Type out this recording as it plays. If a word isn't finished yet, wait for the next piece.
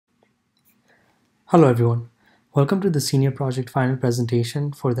Hello everyone, welcome to the Senior Project Final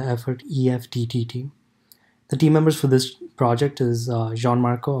Presentation for the EForT EFDT team. The team members for this project is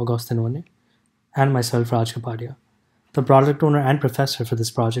Jean-Marco Agostinone and myself, Raj Kapadia. The project owner and professor for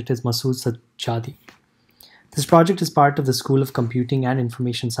this project is Masood Sajjadi. This project is part of the School of Computing and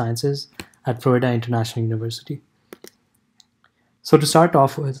Information Sciences at Florida International University. So to start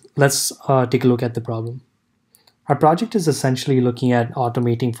off with, let's take a look at the problem. Our project is essentially looking at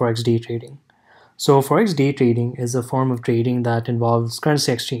automating Forex day trading. So Forex day trading is a form of trading that involves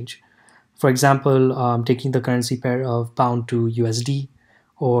currency exchange. For example, taking the currency pair of pound to USD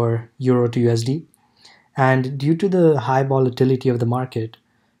or euro to USD. And due to the high volatility of the market,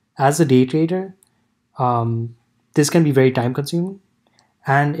 as a day trader, this can be very time consuming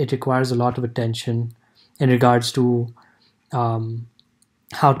and it requires a lot of attention in regards to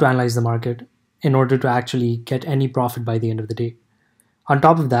how to analyze the market in order to actually get any profit by the end of the day. On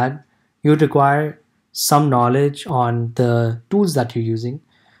top of that, you would require some knowledge on the tools that you're using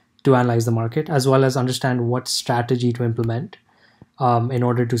to analyze the market, as well as understand what strategy to implement in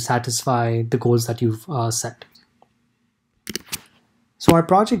order to satisfy the goals that you've set. So our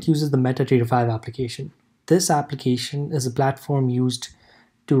project uses the MetaTrader5 application. This application is a platform used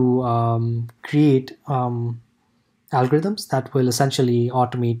to create algorithms that will essentially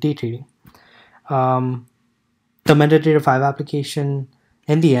automate day trading. The MetaTrader5 application,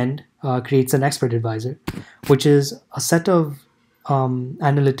 in the end, creates an expert advisor, which is a set of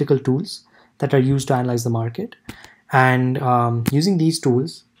analytical tools that are used to analyze the market. And using these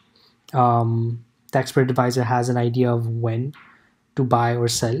tools, the expert advisor has an idea of when to buy or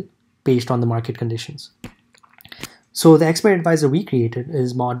sell based on the market conditions. So the expert advisor we created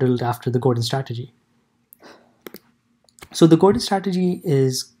is modeled after the Gordon strategy. So the Gordon strategy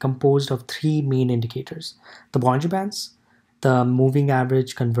is composed of three main indicators: the Bollinger Bands, the moving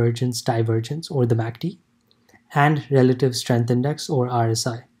average convergence divergence, or the MACD, and relative strength index, or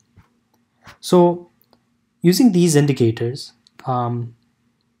RSI. So using these indicators,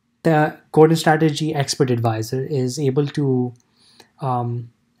 the Gordon strategy expert advisor is able to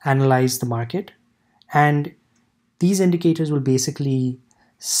analyze the market, and these indicators will basically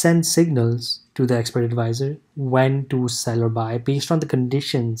send signals to the expert advisor when to sell or buy based on the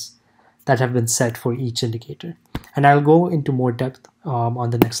conditions that have been set for each indicator. And I'll go into more depth on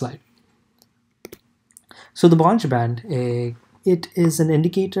the next slide. So the Bollinger Band, it is an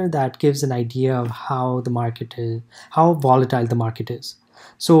indicator that gives an idea of how the market is, how volatile the market is.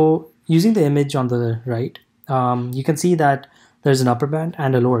 So using the image on the right, you can see that there's an upper band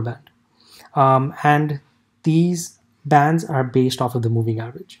and a lower band. And these bands are based off of the moving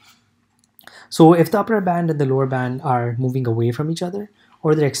average. So if the upper band and the lower band are moving away from each other,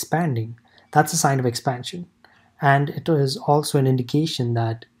 or they're expanding, that's a sign of expansion. And it is also an indication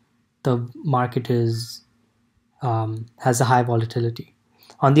that the market is has a high volatility.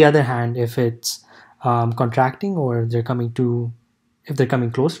 On the other hand, if it's contracting or if they're coming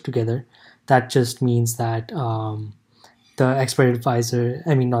closer together, that just means that the expert advisor,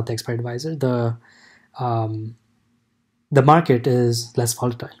 not the expert advisor, the market is less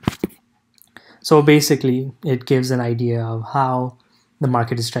volatile. So basically, it gives an idea of how the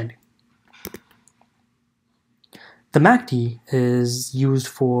market is trending. The MACD is used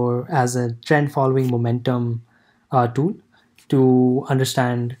as a trend following momentum tool to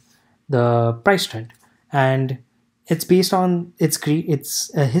understand the price trend, and it's based on it's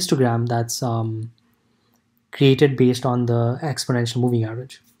a histogram that's created based on the exponential moving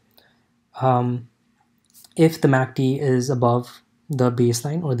average. If the MACD is above the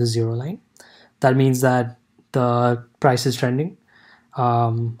baseline or the zero line, that means that the price is trending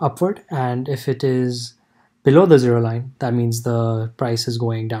upward, and if it is below the zero line, that means the price is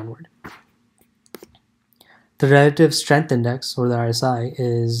going downward. The relative strength index, or the RSI,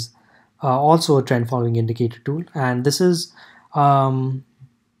 is also a trend following indicator tool, and this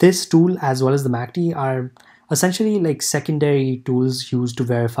tool, as well as the MACD, are essentially like secondary tools used to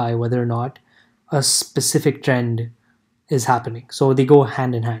verify whether or not a specific trend is happening. So they go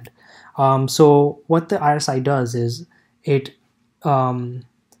hand in hand. So what the RSI does is it,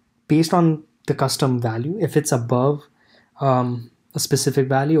 based on the custom value, if it's above a specific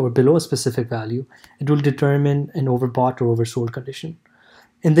value or below a specific value, it will determine an overbought or oversold condition.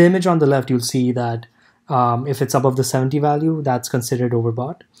 In the image on the left, you'll see that if it's above the 70 value, that's considered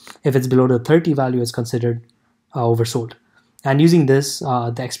overbought. If it's below the 30 value, it's considered oversold. And using this,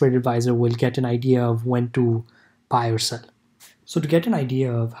 the expert advisor will get an idea of when to buy or sell. So to get an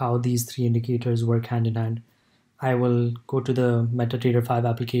idea of how these three indicators work hand in hand, I will go to the MetaTrader5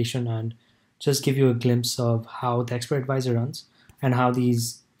 application and just give you a glimpse of how the expert advisor runs and how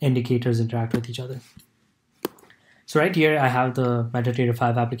these indicators interact with each other. So right here, I have the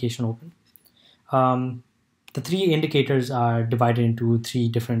MetaTrader5 application open. The three indicators are divided into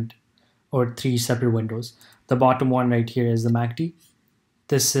three separate windows. The bottom one right here is the MACD.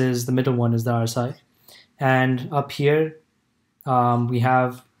 The middle one is the RSI. And up here, we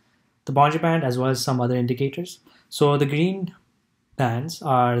have the Bollinger Band as well as some other indicators. So the green bands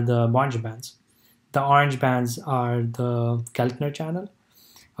are the Bollinger Bands. The orange bands are the Keltner channel.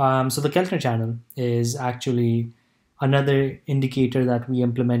 So the Keltner channel is actually another indicator that we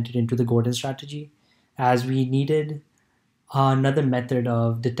implemented into the Gordon strategy, as we needed another method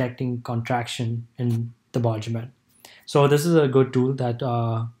of detecting contraction in the Bollinger Band. So this is a good tool that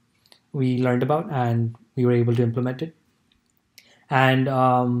we learned about and we were able to implement it. And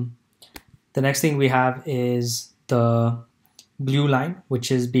the next thing we have is the blue line,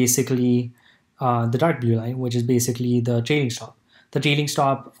 which is basically the dark blue line, which is basically the trailing stop. The trailing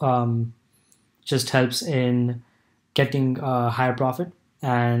stop just helps in getting a higher profit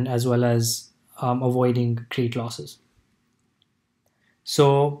and as well as avoiding great losses.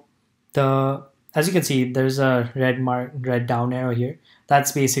 So as you can see, there's a red down arrow here.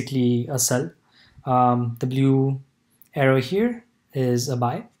 That's basically a sell. The blue arrow here is a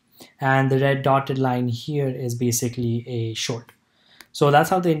buy, and the red dotted line here is basically a short. So that's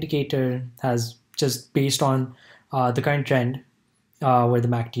how the indicator has, just based on the current trend, where the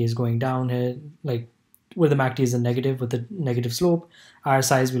MACD is going down here, like where the MACD is a negative with a negative slope,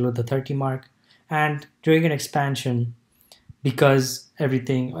 RSI is below the 30 mark, and during an expansion, because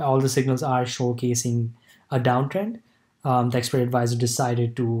all the signals are showcasing a downtrend, the expert advisor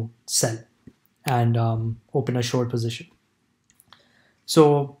decided to sell and open a short position.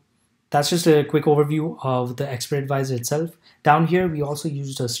 So that's just a quick overview of the expert advisor itself. Down here, we also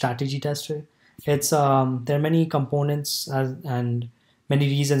used a strategy tester. There are many components and many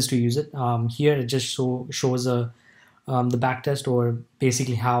reasons to use it. Here, it just shows the backtest, or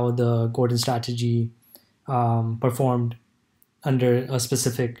basically how the Gordon strategy performed under a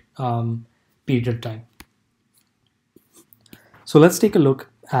specific period of time. So let's take a look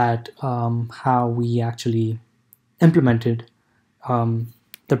at how we actually implemented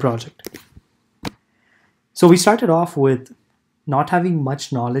the project. So we started off with not having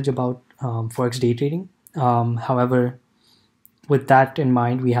much knowledge about Forex day trading. However, with that in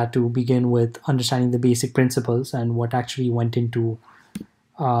mind, we had to begin with understanding the basic principles and what actually went into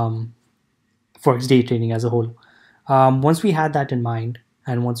Forex day trading as a whole. Once we had that in mind,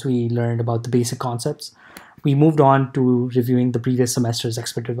 and once we learned about the basic concepts, we moved on to reviewing the previous semester's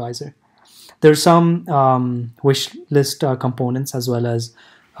expert advisor. There's some wish list components, as well as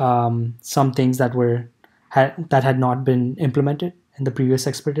some things that had not been implemented in the previous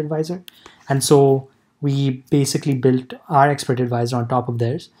expert advisor. And so we basically built our expert advisor on top of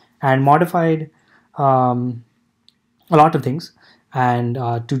theirs and modified a lot of things and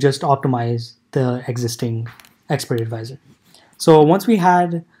to just optimize the existing expert advisor. So once we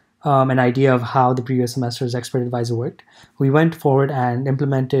had an idea of how the previous semester's expert advisor worked, we went forward and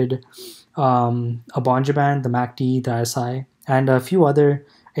implemented a Bollinger Band, the MACD, the RSI, and a few other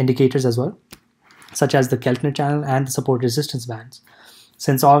indicators as well, such as the Keltner channel and the support resistance bands.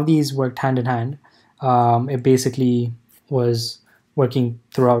 Since all of these worked hand in hand, it basically was working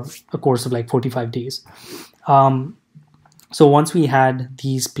throughout a course of like 45 days. So once we had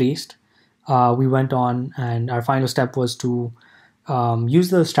these placed, we went on, and our final step was to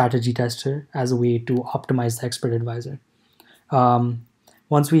use the strategy tester as a way to optimize the expert advisor.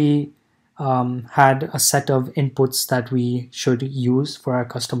 Once we had a set of inputs that we should use for our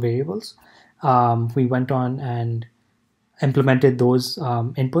custom variables, we went on and implemented those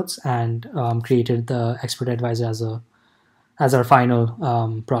inputs and created the expert advisor as our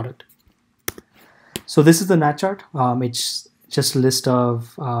final product. So this is the NAT chart. It's just a list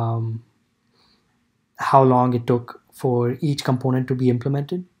of how long it took for each component to be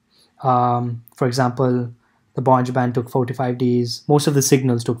implemented. For example, the Bollinger Band took 45 days. Most of the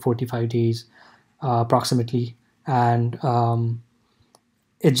signals took 45 days approximately. And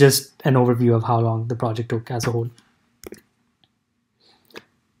it's just an overview of how long the project took as a whole.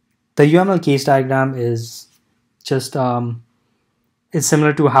 The UML case diagram is just it's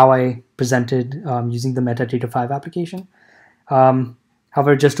similar to how I presented using the MetaTrader5 application.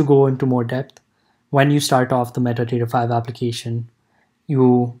 However, just to go into more depth, when you start off the MetaTrader5 application,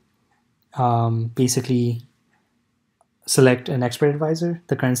 you basically select an expert advisor,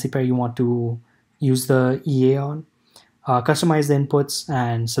 the currency pair you want to use the EA on, customize the inputs,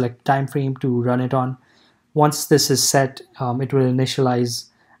 and select time frame to run it on. Once this is set, it will initialize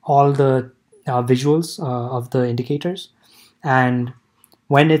all the visuals of the indicators. And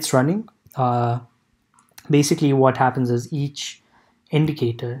when it's running, basically what happens is each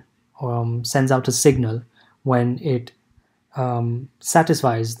indicator sends out a signal when it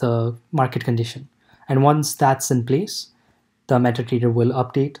satisfies the market condition. And once that's in place, the MetaTrader will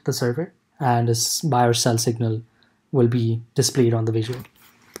update the server and a buy or sell signal will be displayed on the visual.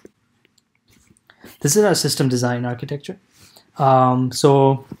 This is our system design architecture.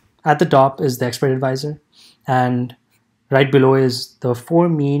 So at the top is the expert advisor, and right below is the 4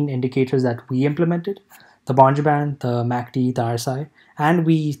 main indicators that we implemented: the Bollinger Band, the MACD, the RSI, and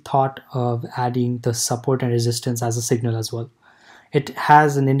we thought of adding the support and resistance as a signal as well. It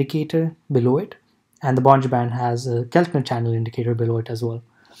has an indicator below it, and the Bollinger Band has a Keltner channel indicator below it as well.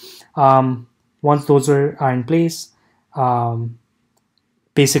 Once those are in place,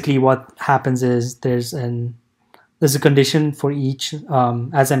 basically what happens is there's a condition for each,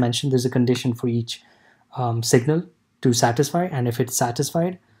 as I mentioned, there's a condition for each signal to satisfy, and if it's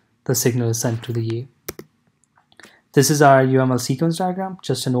satisfied, the signal is sent to the EA. This is our UML sequence diagram,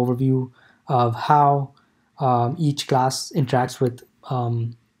 just an overview of how each class interacts with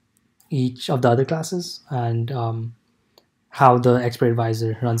each of the other classes, and how the expert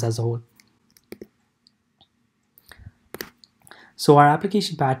advisor runs as a whole. So our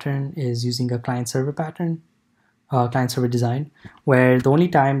application pattern is using a client-server pattern, client-server design, where the only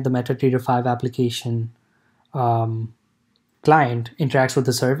time the MetaTrader5 application client interacts with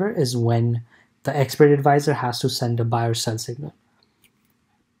the server is when the expert advisor has to send a buy or sell signal.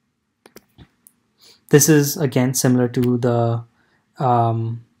 This is again similar to the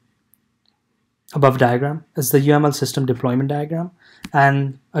above diagram. It's the UML system deployment diagram,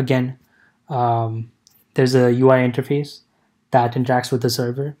 and again there's a UI interface that interacts with the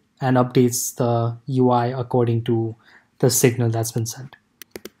server and updates the UI according to the signal that's been sent.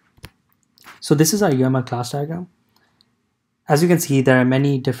 So this is our UML class diagram. As you can see, there are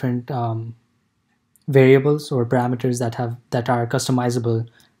many different variables or parameters that are customizable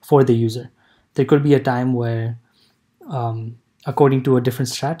for the user. There could be a time where, according to a different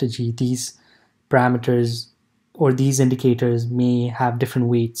strategy, these parameters or these indicators may have different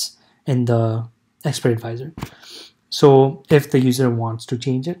weights in the expert advisor. So if the user wants to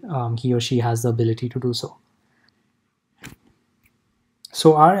change it, he or she has the ability to do so.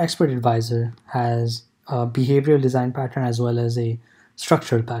 So our expert advisor has a behavioral design pattern as well as a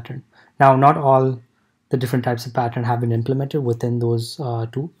structural pattern. Now, not all the different types of pattern have been implemented within those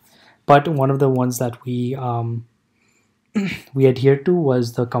two, but one of the ones that we adhered to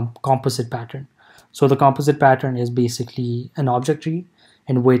was the composite pattern. So the composite pattern is basically an object tree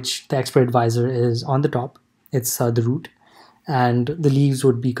in which the expert advisor is on the top. It's the root, and the leaves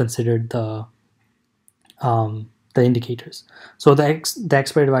would be considered the indicators. So the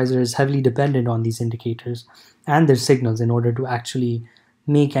expert advisor is heavily dependent on these indicators and their signals in order to actually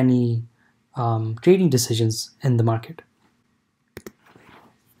make any trading decisions in the market.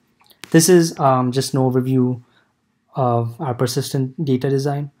 This is just an overview of our persistent data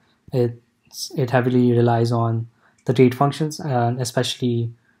design. It heavily relies on the trade functions and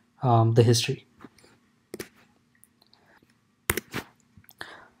especially the history.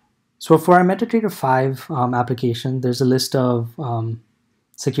 So for our MetaTrader5 application, there's a list of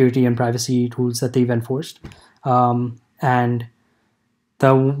security and privacy rules that they've enforced, and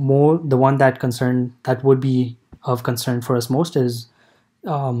the one that would be of concern for us most is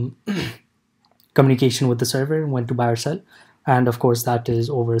communication with the server when to buy or sell, and of course that is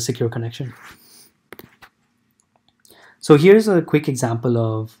over a secure connection. So here's a quick example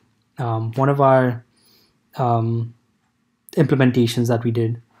of one of our implementations that we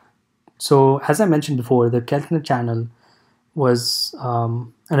did. So as I mentioned before, the Keltner channel was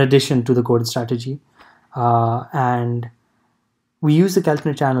an addition to the coded strategy, and we use the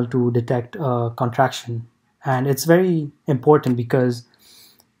Keltner channel to detect a contraction, and it's very important because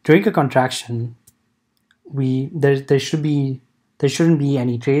during a contraction, there shouldn't be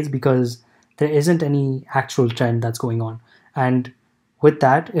any trades because there isn't any actual trend that's going on. And with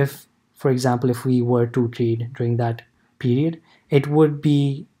that, if, for example, if we were to trade during that period, it would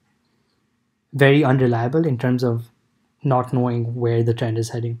be very unreliable in terms of not knowing where the trend is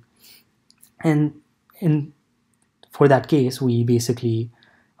heading. And for that case, we basically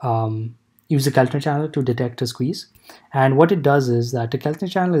use the Keltner channel to detect a squeeze. And what it does is that the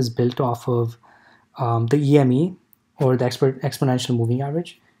Keltner channel is built off of the EMA, or the exponential moving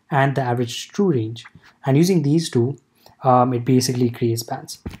average, and the average true range. And using these two, it basically creates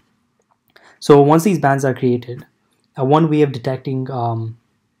bands. So once these bands are created, one way of detecting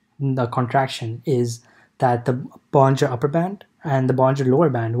the contraction is that the Bollinger upper band and the Bollinger lower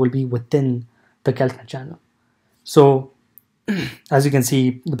band will be within the Keltner channel. So as you can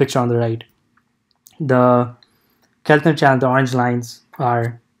see the picture on the right, the Keltner channel, the orange lines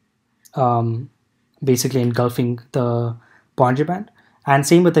are basically engulfing the Bollinger Band. And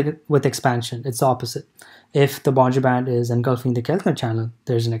same with expansion, it's the opposite. If the Bollinger Band is engulfing the Keltner channel,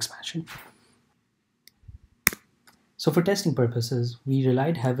 there's an expansion. So for testing purposes, we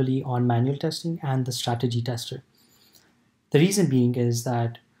relied heavily on manual testing and the strategy tester. The reason being is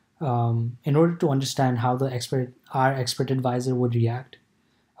that in order to understand how our expert advisor would react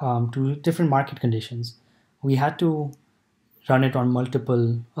to different market conditions, we had to run it on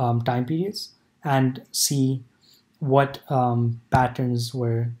multiple time periods and see what patterns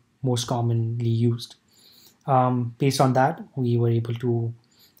were most commonly used. Based on that, we were able to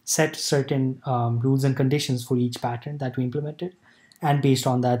set certain rules and conditions for each pattern that we implemented. And based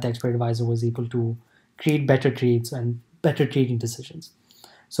on that, the expert advisor was able to create better trades and better trading decisions.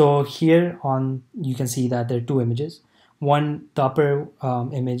 So here you can see that there are two images. One, the upper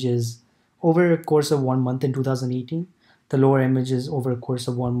image is over a course of 1 month in 2018. The lower image is over a course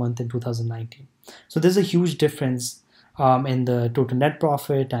of 1 month in 2019. So there's a huge difference in the total net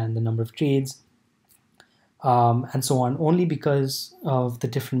profit and the number of trades and so on, only because of the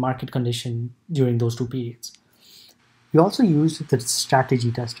different market condition during those two periods. We also used the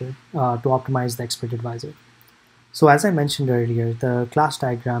strategy tester to optimize the expert advisor. So as I mentioned earlier, the class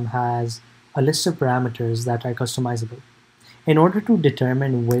diagram has a list of parameters that are customizable. In order to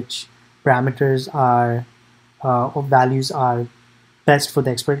determine which parameters or values are best for the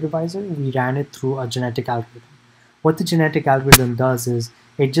expert advisor, we ran it through a genetic algorithm. What the genetic algorithm does is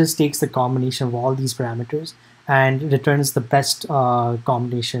it just takes the combination of all these parameters and returns the best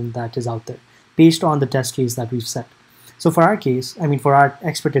combination that is out there based on the test case that we've set. So for our case, for our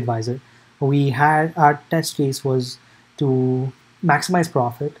expert advisor, our test case was to maximize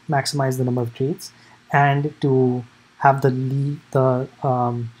profit, maximize the number of trades, and to have the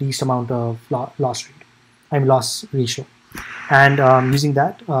least amount of loss ratio. And using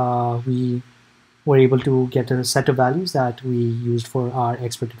that, we were able to get a set of values that we used for our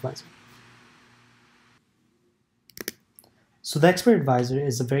expert advisor. So the expert advisor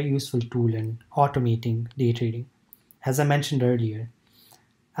is a very useful tool in automating day trading. As I mentioned earlier,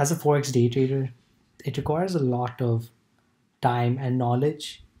 as a Forex day trader, it requires a lot of time and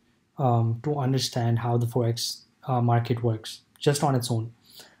knowledge to understand how the Forex market works just on its own.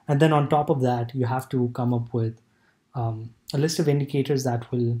 And then on top of that, you have to come up with a list of indicators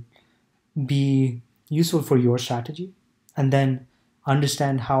that will be useful for your strategy, and then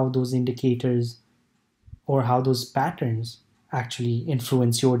understand how those indicators or how those patterns actually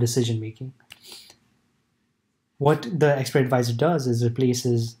influence your decision making. What the expert advisor does is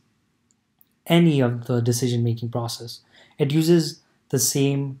replaces any of the decision making process. It uses the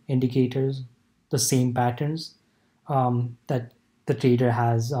same indicators, the same patterns that the trader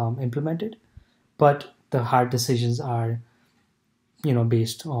has implemented, but the hard decisions are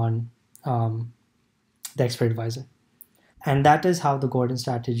based on the expert advisor. And that is how the Gordon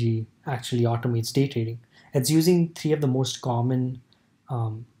strategy actually automates day trading. It's using 3 of the most common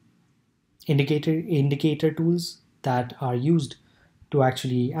indicator tools that are used to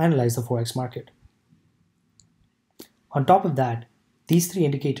actually analyze the Forex market. On top of that, these 3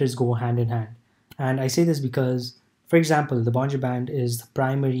 indicators go hand in hand. And I say this because, for example, the Bollinger Band is the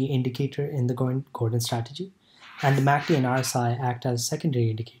primary indicator in the Gordon strategy, and the MACD and RSI act as secondary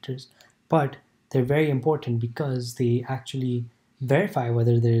indicators, but they're very important because they actually verify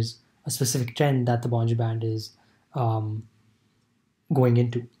whether there's a specific trend that the Bollinger Band is going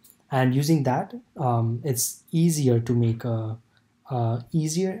into. And using that, it's easier to make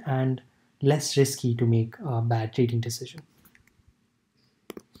easier and less risky to make a bad trading decision.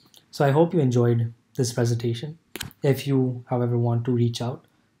 So I hope you enjoyed this presentation. If you, however, want to reach out,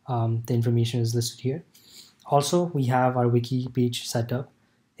 the information is listed here. Also, we have our wiki page set up.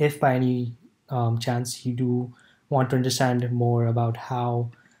 If by any chance you do want to understand more about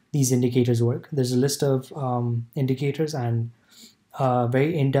how these indicators work, there's a list of indicators and a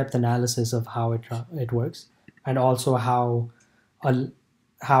very in-depth analysis of how it works, and also how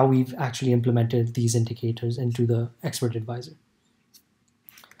we've actually implemented these indicators into the expert advisor.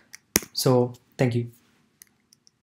 So thank you.